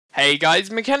Hey guys,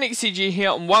 Mechanic CG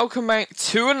here and welcome back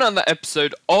to another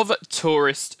episode of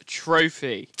Tourist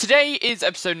Trophy. Today is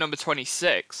episode number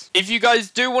 26. If you guys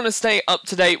do want to stay up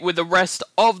to date with the rest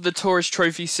of the Tourist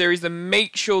Trophy series, then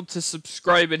make sure to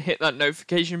subscribe and hit that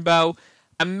notification bell.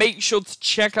 And make sure to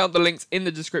check out the links in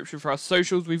the description for our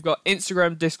socials. We've got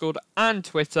Instagram, Discord and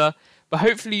Twitter. But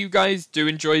hopefully you guys do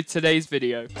enjoy today's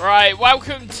video. Right,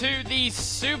 welcome to the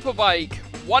Superbike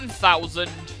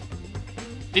 1000.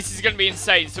 This is going to be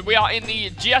insane. So we are in the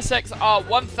GSX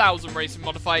R1000 racing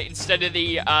modifier instead of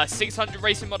the 600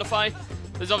 racing modifier.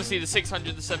 There's obviously the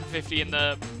 600, the 750 and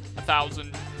the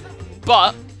 1000.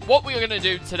 But what we're going to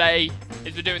do today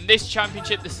is we're doing this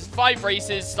championship. This is 5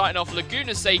 races, starting off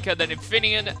Laguna Seca, then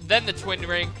Infineon, then the Twin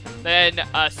Ring, then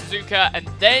Suzuka, and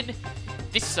then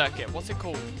this circuit. What's it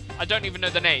called? I don't even know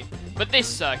the name. But this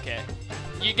circuit.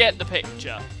 You get the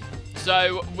picture.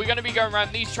 So we're going to be going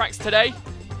around these tracks today.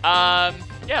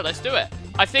 Yeah, let's do it.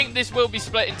 I think this will be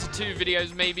split into 2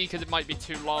 videos maybe because it might be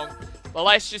too long. But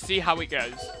let's just see how it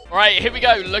goes. Alright, here we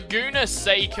go. Laguna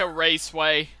Seca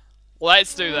Raceway.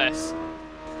 Let's do this.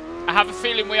 I have a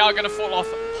feeling we are going to fall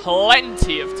off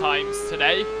plenty of times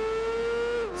today.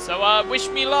 So, wish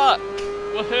me luck.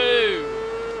 Woohoo.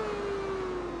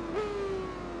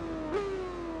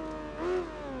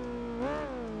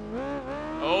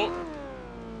 Oh.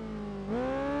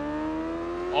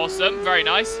 Awesome. Very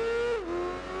nice.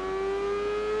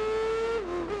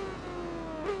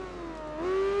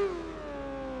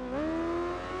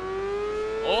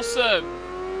 Awesome.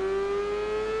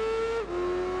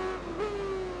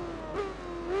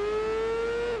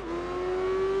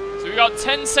 So we got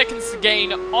 10 seconds to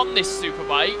gain on this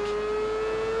Superbike.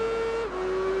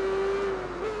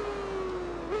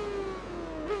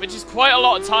 Which is quite a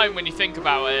lot of time when you think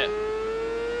about it.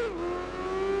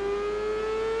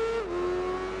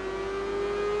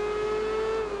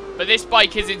 But this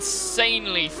bike is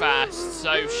insanely fast,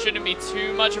 so shouldn't be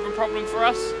too much of a problem for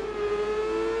us.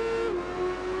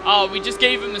 Oh, we just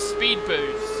gave him the speed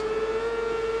boost.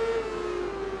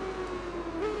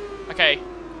 Okay,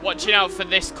 watching out for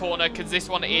this corner, because this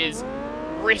one is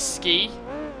risky.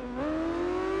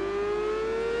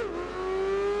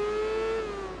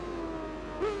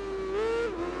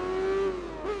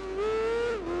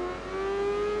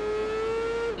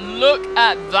 Look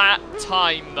at that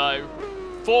time, though.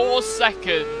 4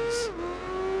 seconds.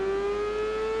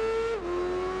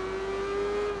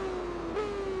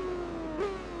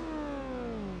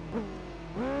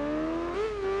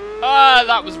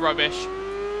 That was rubbish.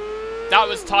 That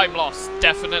was time lost,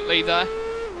 definitely there.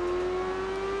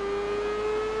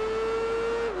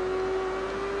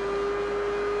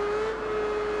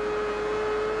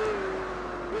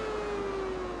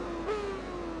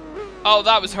 Oh,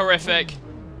 that was horrific.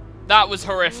 That was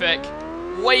horrific.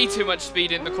 Way too much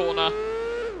speed in the corner.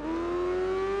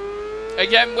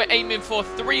 Again, we're aiming for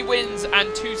 3 wins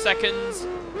and 2 seconds.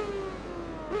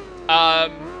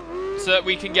 So that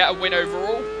we can get a win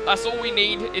overall. That's all we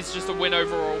need, is just a win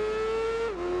overall.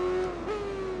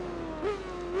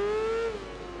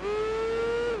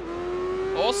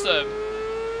 Awesome.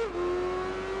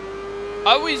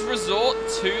 I always resort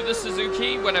to the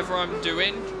Suzuki whenever I'm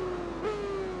doing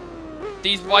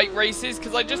these bike races,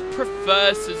 because I just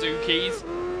prefer Suzukis.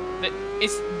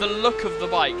 It's the look of the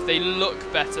bike. They look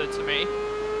better to me.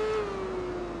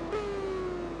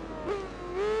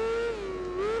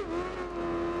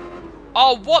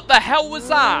 Oh, what the hell was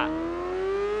that?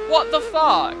 What the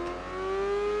fuck?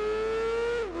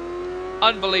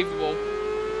 Unbelievable.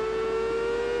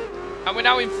 And we're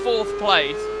now in 4th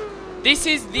place. This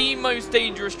is the most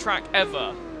dangerous track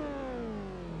ever.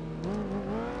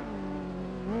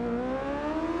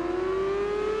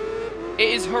 It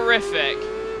is horrific.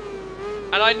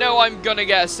 And I know I'm gonna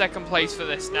get a 2nd place for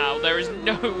this now. There is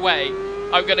no way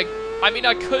I'm gonna... I mean,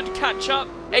 I could catch up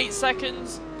 8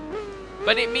 seconds.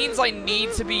 But it means I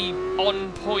need to be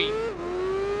on point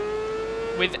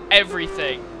with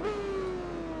everything.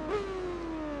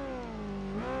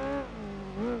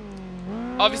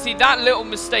 Obviously, that little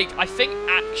mistake, I think,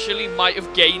 actually might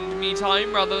have gained me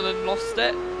time rather than lost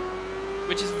it.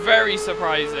 Which is very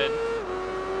surprising.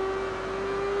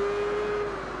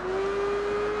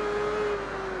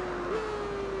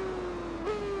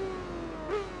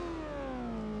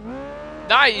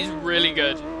 That is really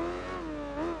good.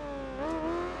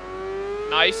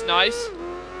 Nice, nice.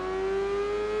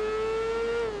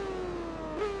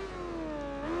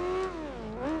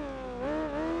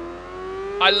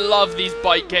 I love these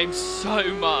bike games so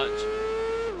much.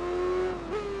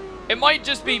 It might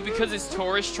just be because it's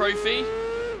Tourist Trophy,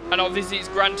 and obviously it's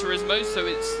Gran Turismo, so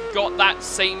it's got that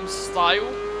same style,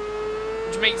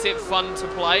 which makes it fun to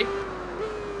play.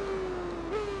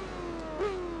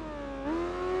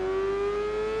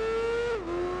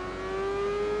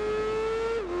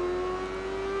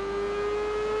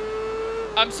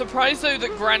 I'm surprised though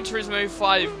that Gran Turismo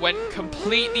 5 went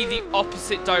completely the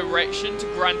opposite direction to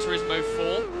Gran Turismo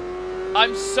 4.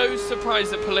 I'm so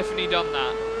surprised that Polyphony done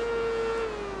that.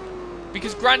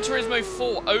 Because Gran Turismo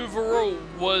 4 overall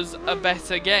was a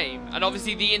better game. And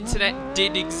obviously the internet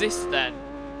did exist then.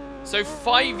 So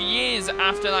 5 years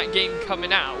after that game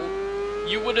coming out,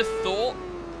 you would have thought,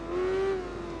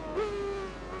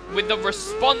 with the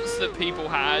response that people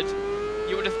had,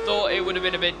 you would have thought it would have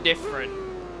been a bit different.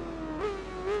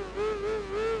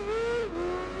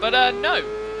 But no,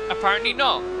 apparently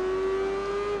not.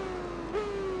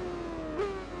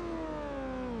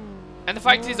 And the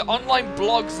fact is, online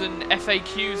blogs and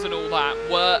FAQs and all that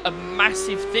were a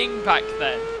massive thing back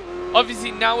then.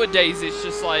 Obviously nowadays it's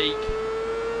just like,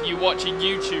 you watch a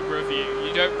YouTube review,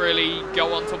 you don't really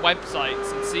go onto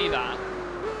websites and see that.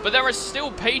 But there are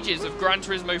still pages of Gran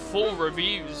Turismo 4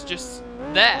 reviews just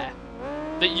there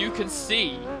that you can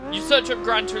see. You search up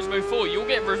Gran Turismo 4, you'll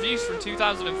get reviews from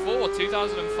 2004,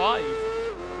 2005.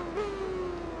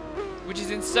 Which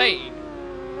is insane.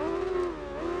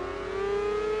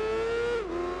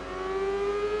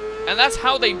 And that's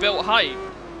how they built hype.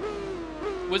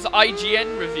 Was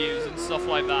IGN reviews and stuff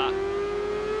like that.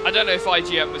 I don't know if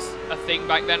IGN was a thing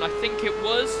back then, I think it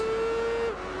was.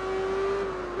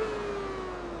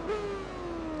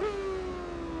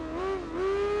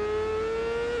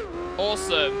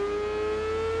 Awesome.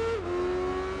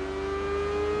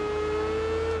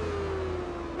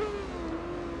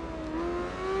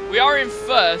 We are in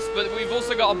first, but we've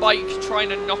also got a bike trying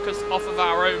to knock us off of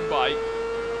our own bike.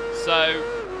 So...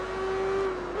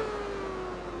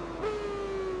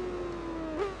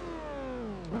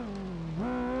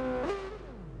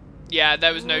 yeah,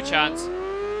 there was no chance.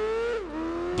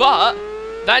 But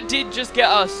that did just get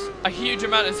us a huge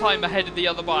amount of time ahead of the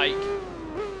other bike.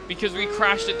 Because we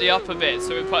crashed at the upper bit,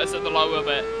 so it put us at the lower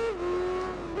bit.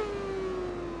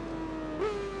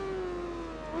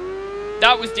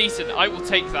 That was decent. I will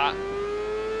take that.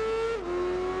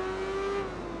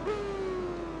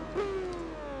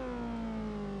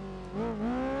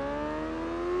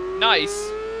 Nice.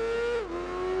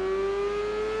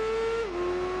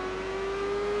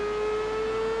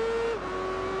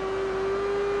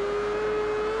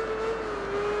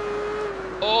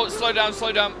 Oh, slow down,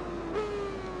 slow down.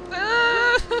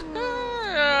 Ah,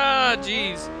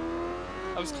 jeez.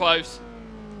 That was close.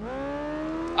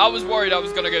 I was worried I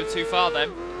was going to go too far then.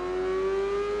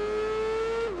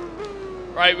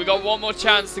 Right, we got one more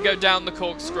chance to go down the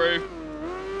corkscrew.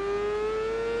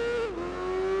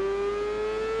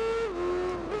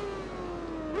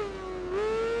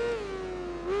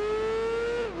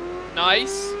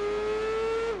 Nice.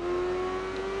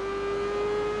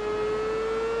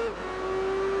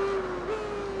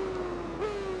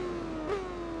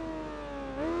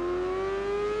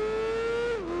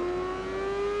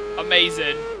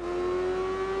 Amazing.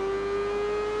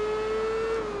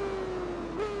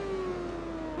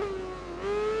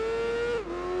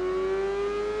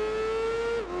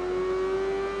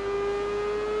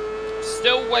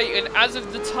 Still waiting, as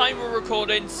of the time we're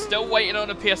recording, still waiting on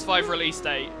a PS5 release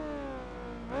date.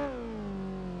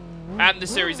 And the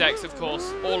Series X, of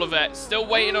course. All of it. Still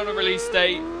waiting on a release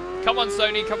date. Come on,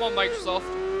 Sony. Come on, Microsoft.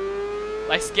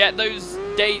 Let's get those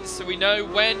dates so we know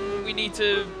when we need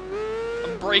to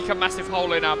break a massive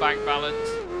hole in our bank balance.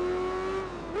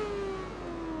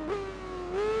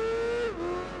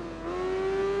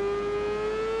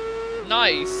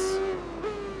 Nice.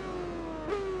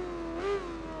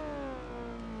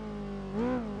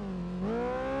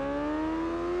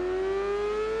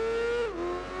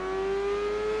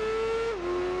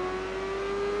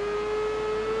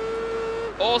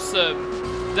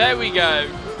 Awesome. There we go.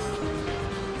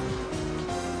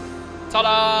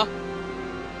 Ta-da!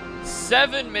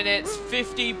 7 minutes,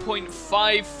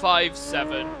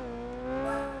 50.557.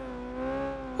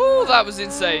 Oh, that was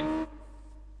insane.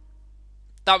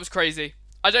 That was crazy.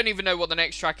 I don't even know what the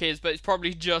next track is, but it's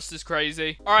probably just as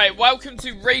crazy. Alright, welcome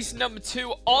to race number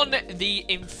 2 on the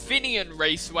Infineon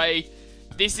Raceway.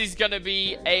 This is going to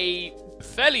be a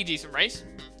fairly decent race.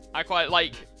 I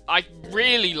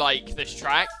really like this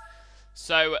track.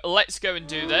 So, let's go and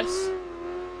do this.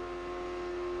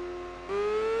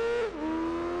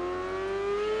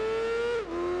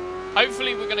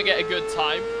 Hopefully we're going to get a good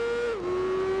time.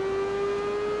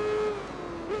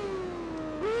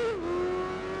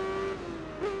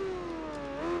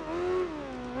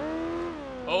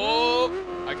 Oh,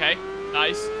 okay,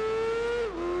 nice.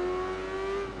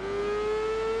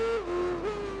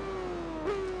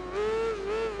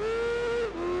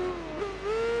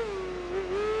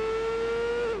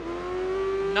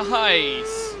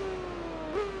 Nice.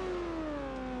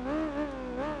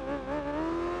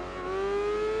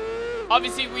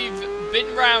 Obviously, we've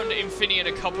been round Infineon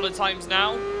a couple of times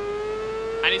now,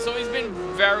 and it's always been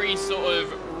very sort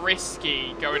of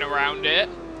risky going around it,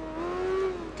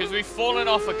 because we've fallen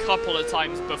off a couple of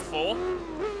times before,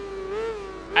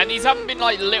 and these haven't been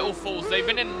like little falls, they've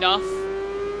been enough.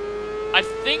 I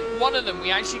think one of them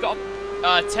we actually got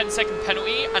a 10-second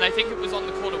penalty, and I think it was on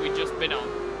the corner we'd just been on.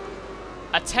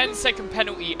 A 10-second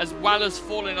penalty as well as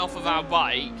falling off of our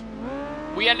bike.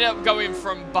 We ended up going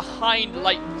from behind,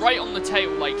 like right on the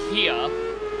tail, like here,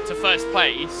 to first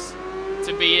place,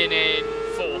 to being in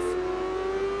fourth.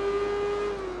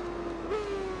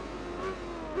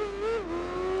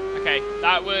 Okay,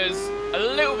 that was a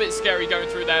little bit scary going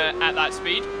through there at that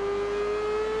speed.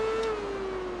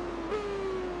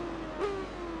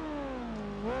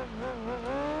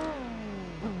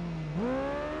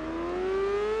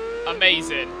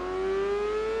 Amazing.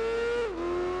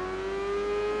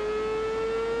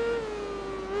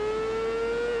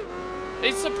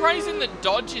 It's surprising that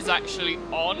Dodge is actually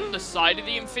on the side of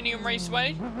the Infineon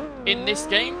Raceway in this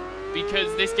game,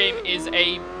 because this game is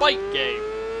a bike game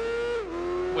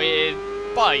with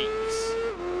bikes.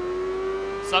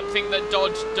 Something that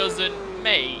Dodge doesn't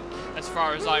make, as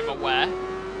far as I'm aware.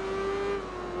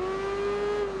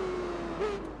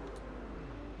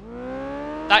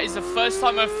 That is the first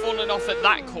time I've fallen off at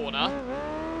that corner.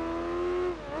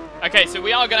 Okay, so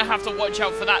we are going to have to watch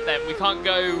out for that then. We can't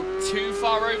go too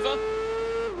far over,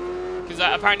 because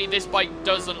apparently this bike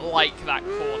doesn't like that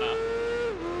corner.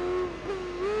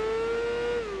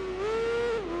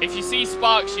 If you see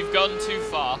sparks, you've gone too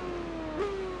far.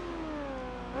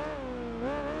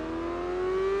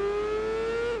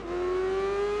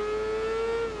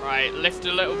 Right, lift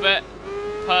a little bit.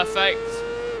 Perfect.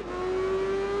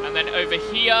 And then over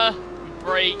here, we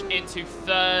brake into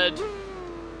third.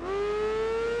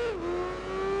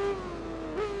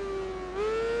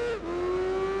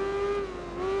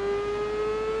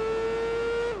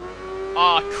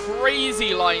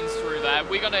 Crazy lines through there.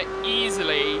 We're going to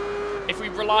easily, if we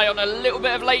rely on a little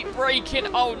bit of late braking,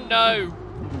 oh no.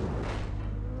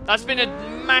 That's been a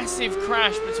massive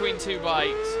crash between two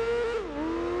bikes.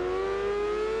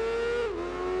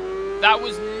 That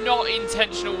was not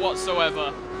intentional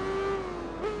whatsoever.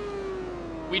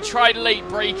 We tried late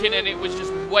braking and it was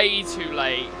just way too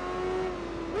late.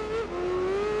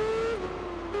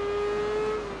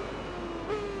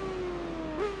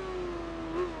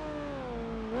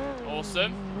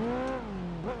 Awesome.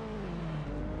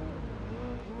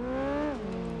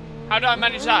 How did I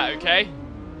manage that? Okay.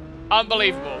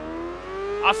 Unbelievable.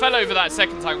 I fell over that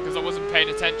second time because I wasn't paying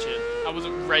attention. I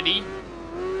wasn't ready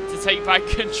to take back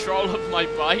control of my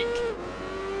bike.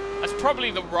 That's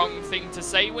probably the wrong thing to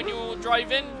say when you're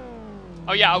driving.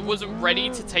 Oh yeah, I wasn't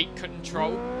ready to take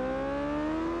control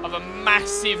of a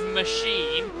massive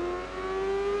machine.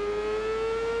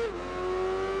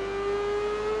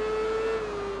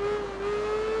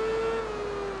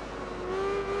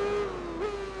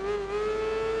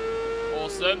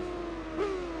 Awesome.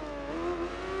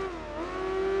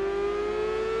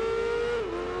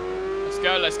 Let's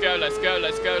go, let's go, let's go,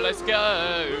 let's go, let's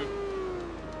go.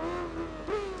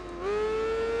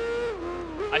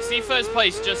 I see first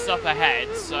place just up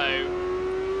ahead, so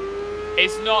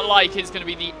it's not like it's going to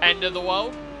be the end of the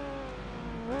world.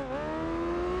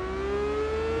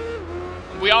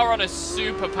 We are on a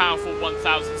super powerful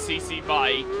 1000cc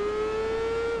bike.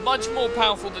 Much more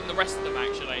powerful than the rest of them,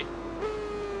 actually.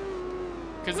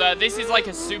 Because this is like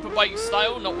a Superbike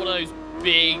style, not one of those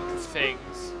big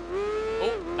things.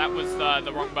 Oh, that was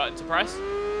the wrong button to press.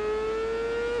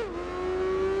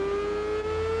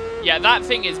 Yeah, that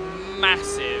thing is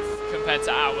massive compared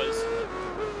to ours.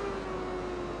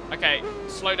 Okay,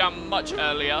 slow down much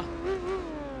earlier.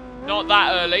 Not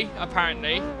that early,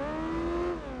 apparently.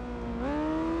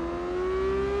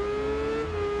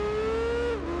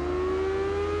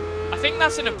 I think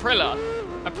that's an Aprilia.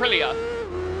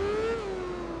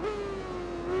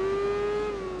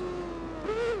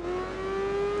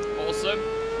 Awesome.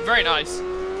 Very nice.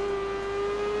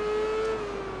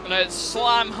 Gonna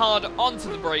slam hard onto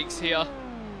the brakes here.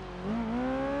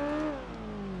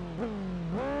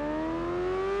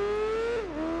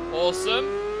 Awesome.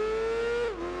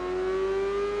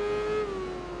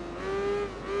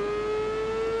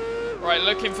 Right,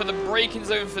 looking for the braking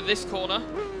zone for this corner.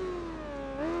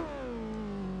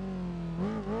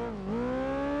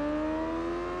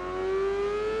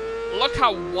 Look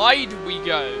how wide we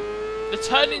go. The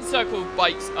turning circle of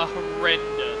bikes are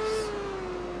horrendous.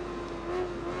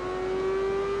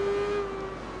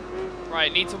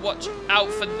 Right, need to watch out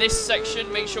for this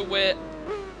section. Make sure we're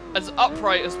as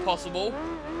upright as possible.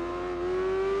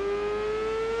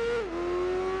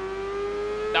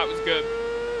 That was good.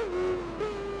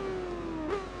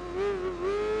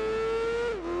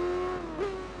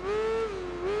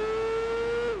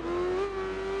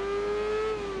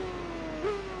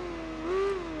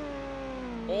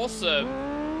 Awesome.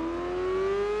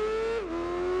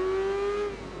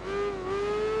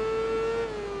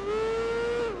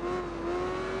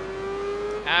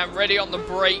 And ready on the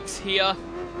brakes here.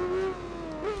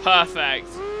 Perfect.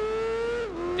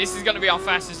 This is going to be our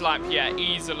fastest lap yet,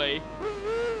 easily.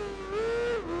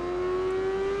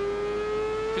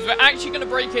 Because we're actually going to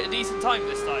break it a decent time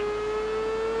this time.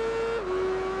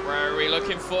 Where are we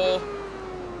looking for?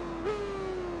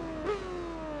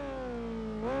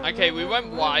 Okay, we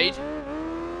went wide.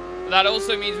 But that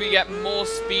also means we get more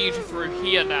speed through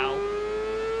here now.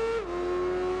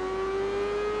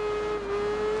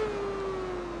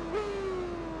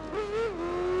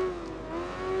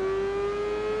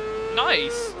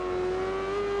 Nice.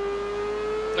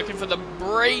 Looking for the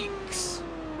brakes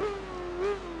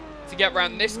to get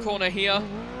around this corner here.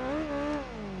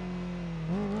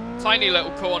 Tiny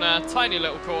little corner, tiny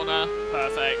little corner.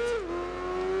 Perfect.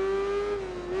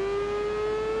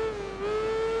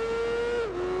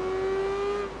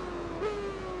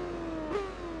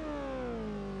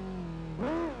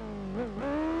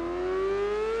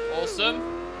 Awesome.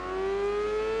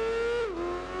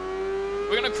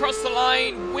 We're going to cross the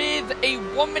line with a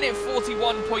 1 minute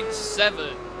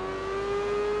 41.7.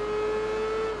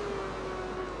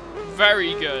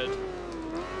 Very good.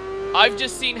 I've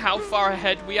just seen how far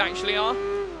ahead we actually are.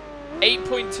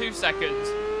 8.2 seconds.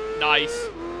 Nice.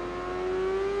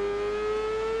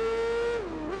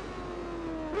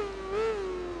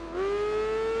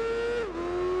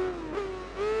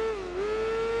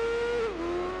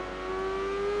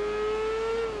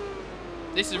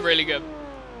 This is really good.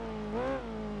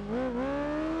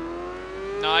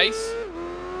 Nice.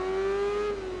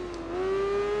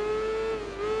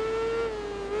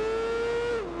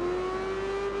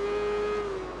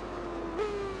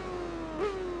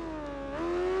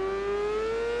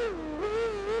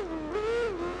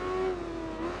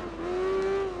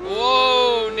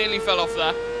 Whoa, nearly fell off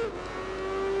there.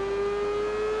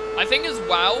 I think as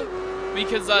well,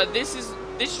 because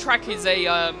this track is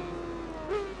a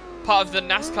part of the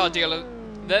NASCAR deal.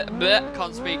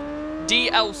 Can't speak.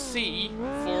 DLC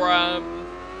for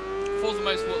Forza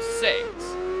Motorsport 6.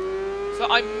 So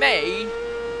I may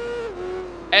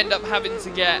end up having to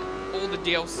get all the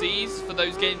DLCs for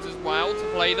those games as well to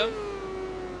play them.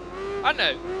 I don't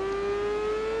know.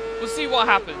 We'll see what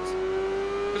happens.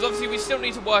 Because obviously we still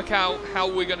need to work out how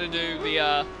we're going to do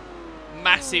the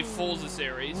massive Forza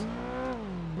series.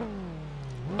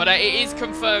 But it is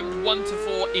confirmed 1 to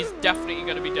 4 is definitely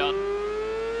going to be done.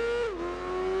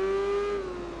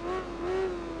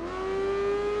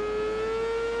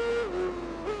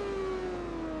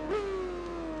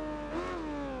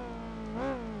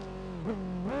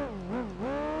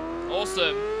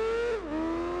 Awesome.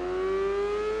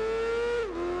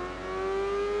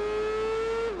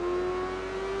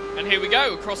 And here we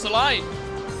go, across the line.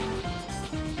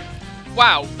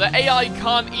 Wow, the AI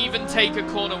can't even take a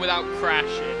corner without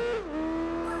crashing.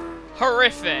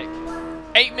 Horrific.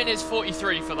 8 minutes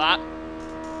 43 for that.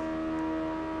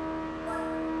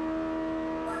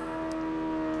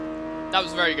 That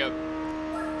was very good.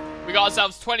 We got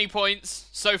ourselves 20 points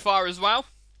so far as well.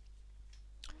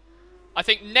 I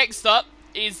think next up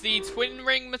is the Twin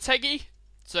Ring Motegi.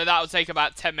 So that will take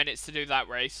about 10 minutes to do that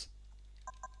race.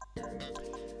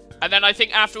 And then I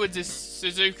think afterwards is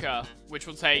Suzuka, which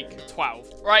will take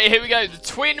 12. Right, here we go. The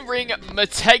Twin Ring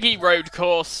Motegi road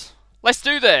course. Let's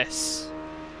do this.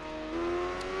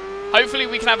 Hopefully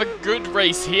we can have a good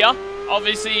race here.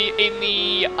 Obviously in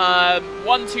the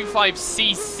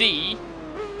 125cc,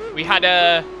 we had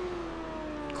a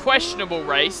questionable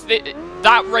race.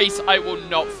 That race I will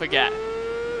not forget.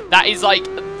 That is like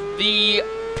the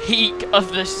peak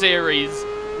of the series,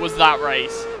 was that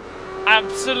race.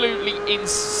 Absolutely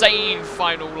insane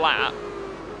final lap.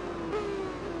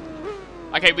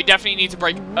 Okay, we definitely need to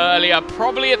brake earlier.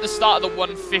 Probably at the start of the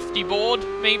 150 board,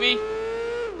 maybe.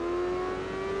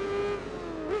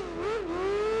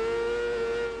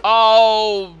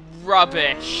 Oh,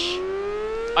 rubbish.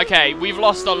 Okay, we've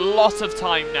lost a lot of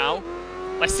time now.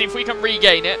 Let's see if we can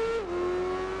regain it.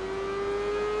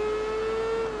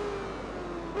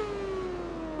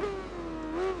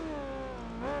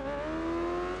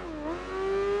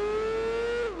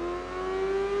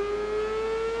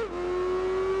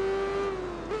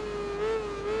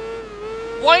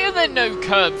 Why are there no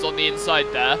curbs on the inside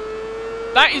there?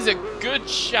 That is a good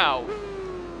shout.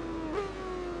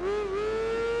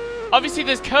 Obviously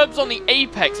there's curbs on the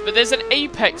apex, but there's an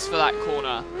apex for that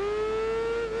corner.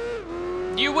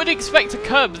 You would expect a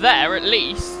curb there, at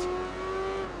least.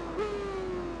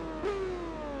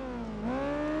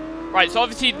 Right, so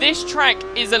obviously this track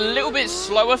is a little bit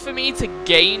slower for me to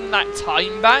gain that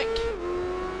time back.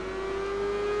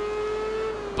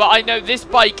 But I know this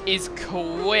bike is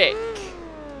quick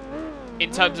in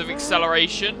terms of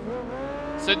acceleration.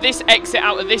 So this exit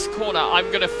out of this corner, I'm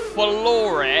going to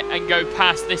floor it and go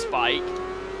past this bike.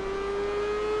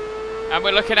 And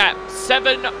we're looking at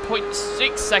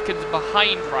 7.6 seconds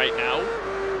behind right now.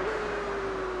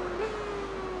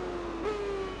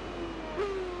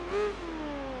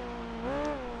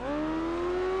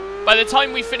 By the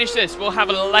time we finish this, we'll have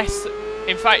a less...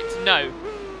 In fact, no.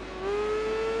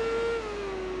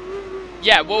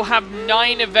 Yeah, we'll have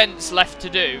 9 events left to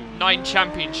do. 9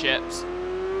 championships.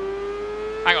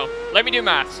 Hang on, let me do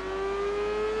maths.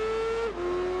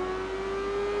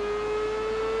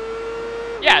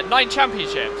 Yeah, 9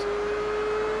 championships.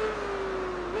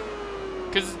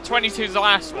 Because 22 is the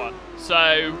last one.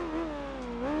 So...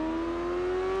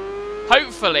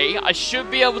 hopefully, I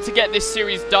should be able to get this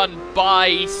series done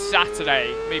by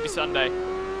Saturday. Maybe Sunday.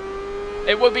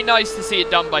 It would be nice to see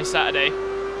it done by Saturday.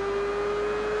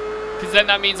 Because then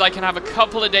that means I can have a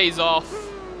couple of days off.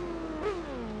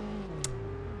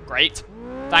 Great.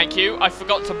 Thank you. I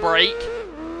forgot to brake.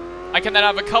 I can then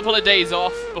have a couple of days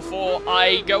off before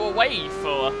I go away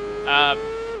for a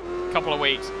couple of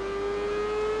weeks.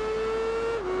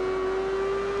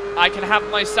 I can have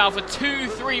myself a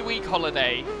 2-3 week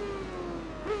holiday.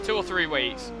 2 or 3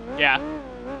 weeks. Yeah.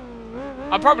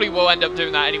 I probably will end up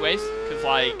doing that anyways. Because,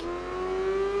 like,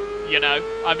 you know,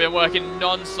 I've been working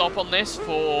non-stop on this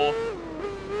for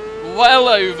well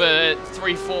over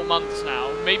 3-4 months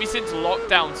now. Maybe since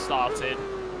lockdown started.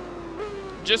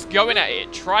 Just going at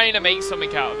it. Trying to make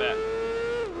something out of it.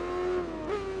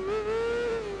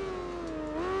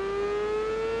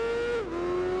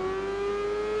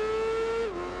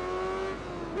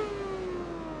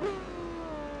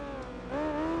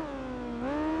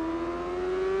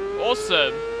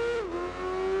 Awesome.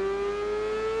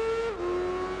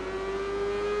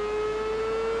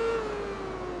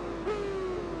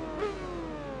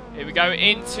 Here we go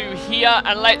into here,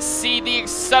 and let's see the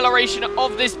acceleration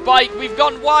of this bike. We've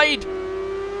gone wide,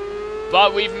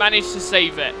 but we've managed to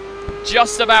save it.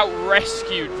 Just about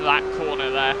rescued that corner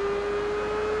there.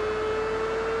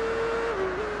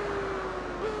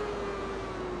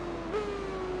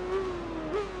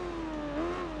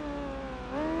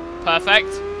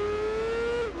 Perfect.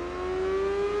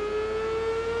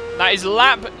 That is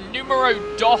lap numero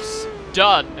dos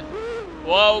done.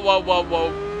 Whoa, whoa, whoa,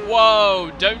 whoa,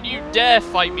 whoa. Don't you dare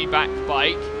fight me back,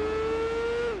 bike.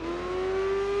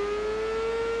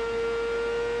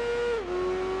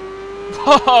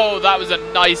 Whoa, that was a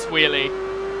nice wheelie.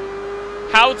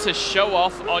 How to show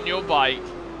off on your bike.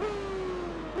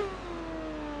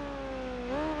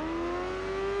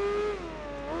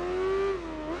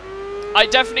 I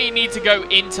definitely need to go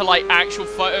into like actual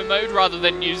photo mode rather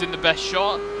than using the best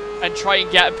shot and try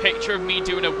and get a picture of me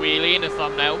doing a wheelie in a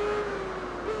thumbnail.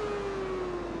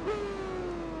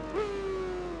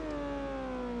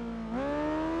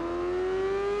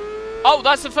 Oh,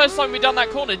 that's the first time we've done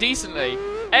that corner decently.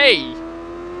 Hey!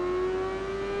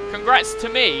 Congrats to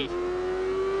me.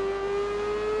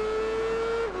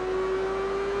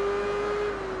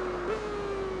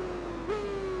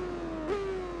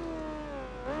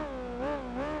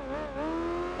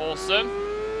 Awesome.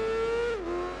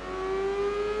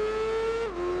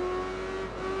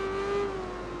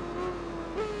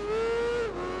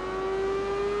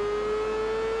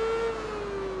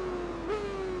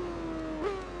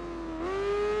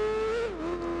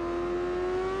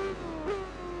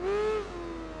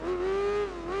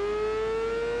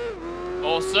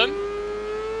 Awesome.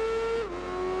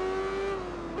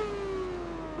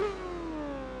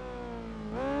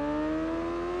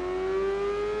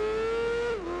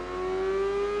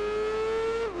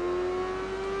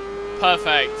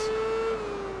 Perfect.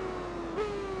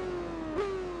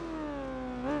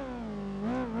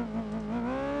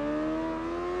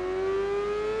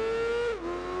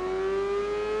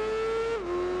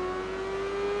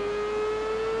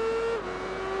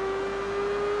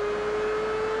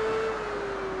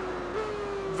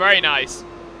 Very nice.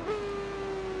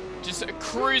 Just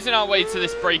cruising our way to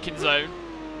this braking zone.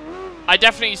 I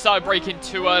definitely started braking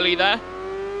too early there.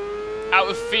 Out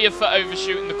of fear for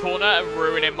overshooting the corner and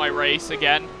ruining my race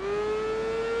again.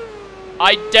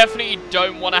 I definitely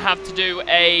don't want to have to do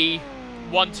a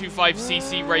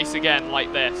 125cc race again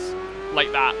like this.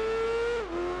 Like that.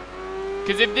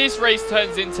 Because if this race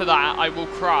turns into that, I will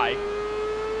cry.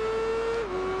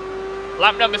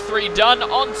 Lap number 3 done.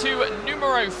 On to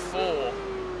numero 4.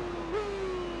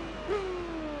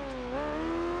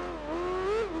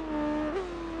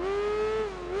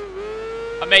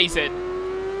 Amazing.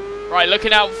 Right,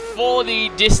 looking out for the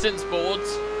distance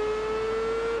boards.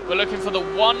 We're looking for the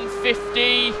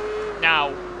 150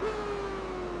 now.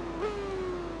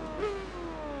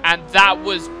 And that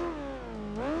was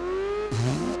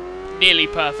nearly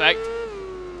perfect.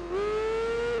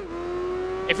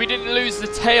 If we didn't lose the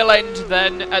tail end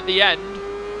then at the end,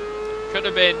 could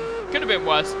have been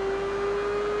worse.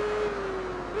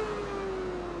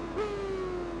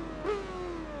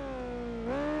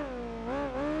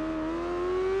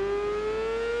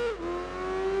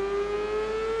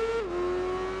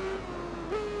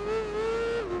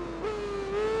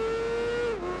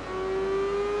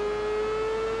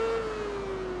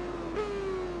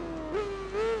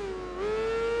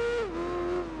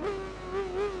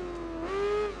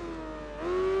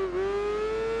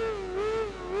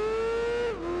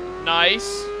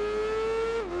 Nice.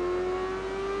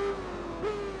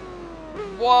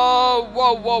 Whoa,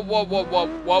 whoa, whoa, whoa, whoa, whoa,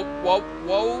 whoa, whoa,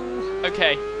 whoa.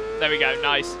 Okay, there we go,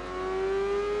 nice.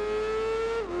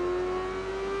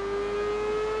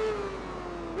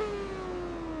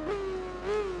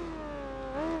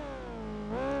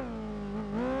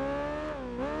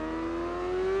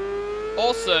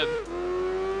 Awesome.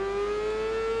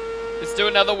 Let's do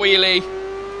another wheelie.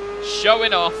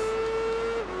 Showing off.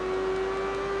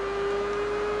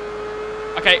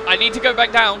 Okay, I need to go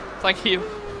back down. Thank you.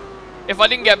 If I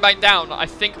didn't get back down, I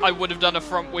think I would have done a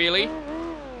front wheelie.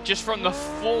 Just from the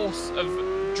force of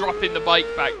dropping the bike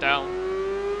back down.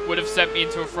 Would have sent me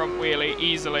into a front wheelie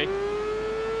easily.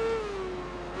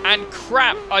 And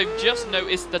crap, I've just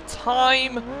noticed the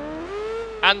time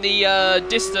and the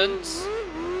distance.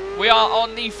 We are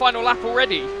on the final lap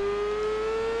already.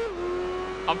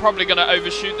 I'm probably going to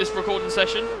overshoot this recording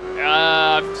session.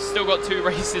 I've still got 2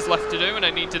 races left to do and I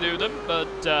need to do them, but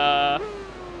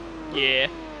yeah.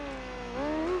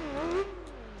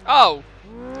 Oh.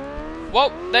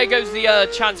 Well, there goes the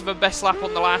chance of a best lap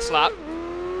on the last lap.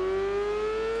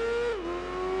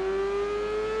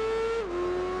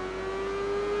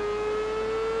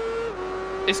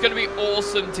 It's going to be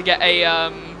awesome to get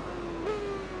a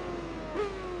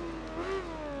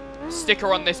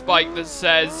sticker on this bike that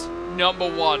says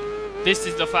 #1. This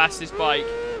is the fastest bike.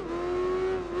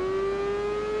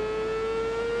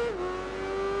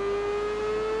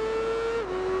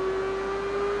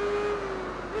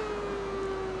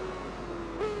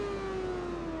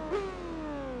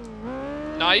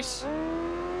 Nice.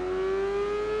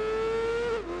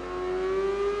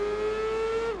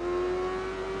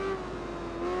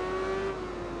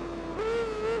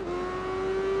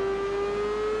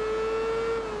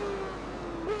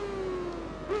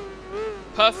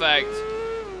 Perfect.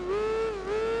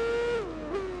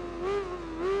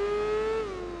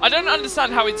 I don't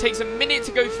understand how it takes a minute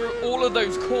to go through all of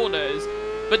those corners,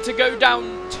 but to go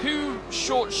down 2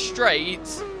 short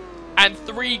straights and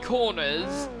 3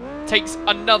 corners takes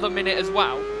another minute as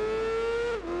well.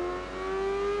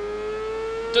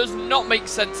 Does not make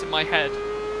sense in my head.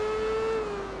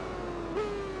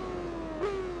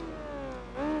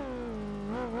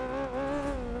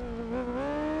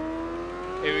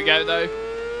 Here we go though.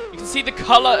 You can see the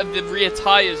colour of the rear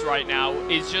tyres right now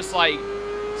is just like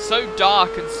so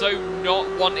dark and so not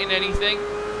wanting anything.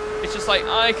 It's just like,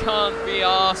 I can't be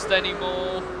arsed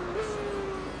anymore.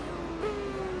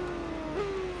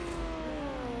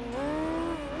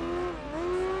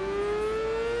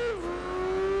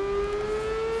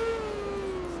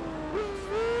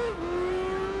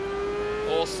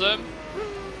 Awesome.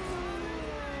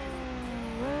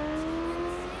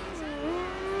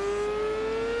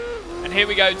 And here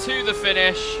we go to the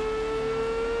finish.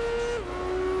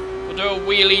 We'll do a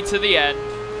wheelie to the end.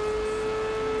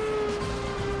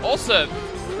 Awesome.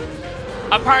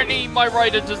 Apparently my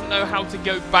rider doesn't know how to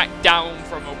go back down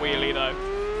from a wheelie though.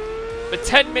 But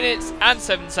 10 minutes and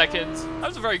 7 seconds. That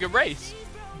was a very good race.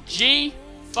 G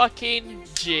fucking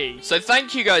G. So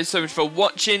thank you guys so much for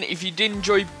watching. If you did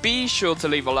enjoy, be sure to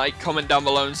leave a like, comment down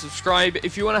below and subscribe.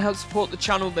 If you want to help support the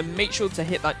channel, then make sure to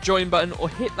hit that join button or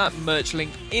hit that merch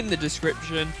link in the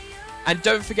description. And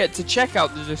don't forget to check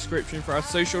out the description for our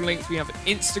social links. We have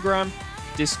Instagram,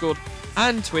 Discord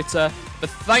and Twitter. But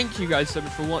thank you guys so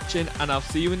much for watching and I'll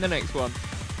see you in the next one.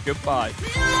 Goodbye.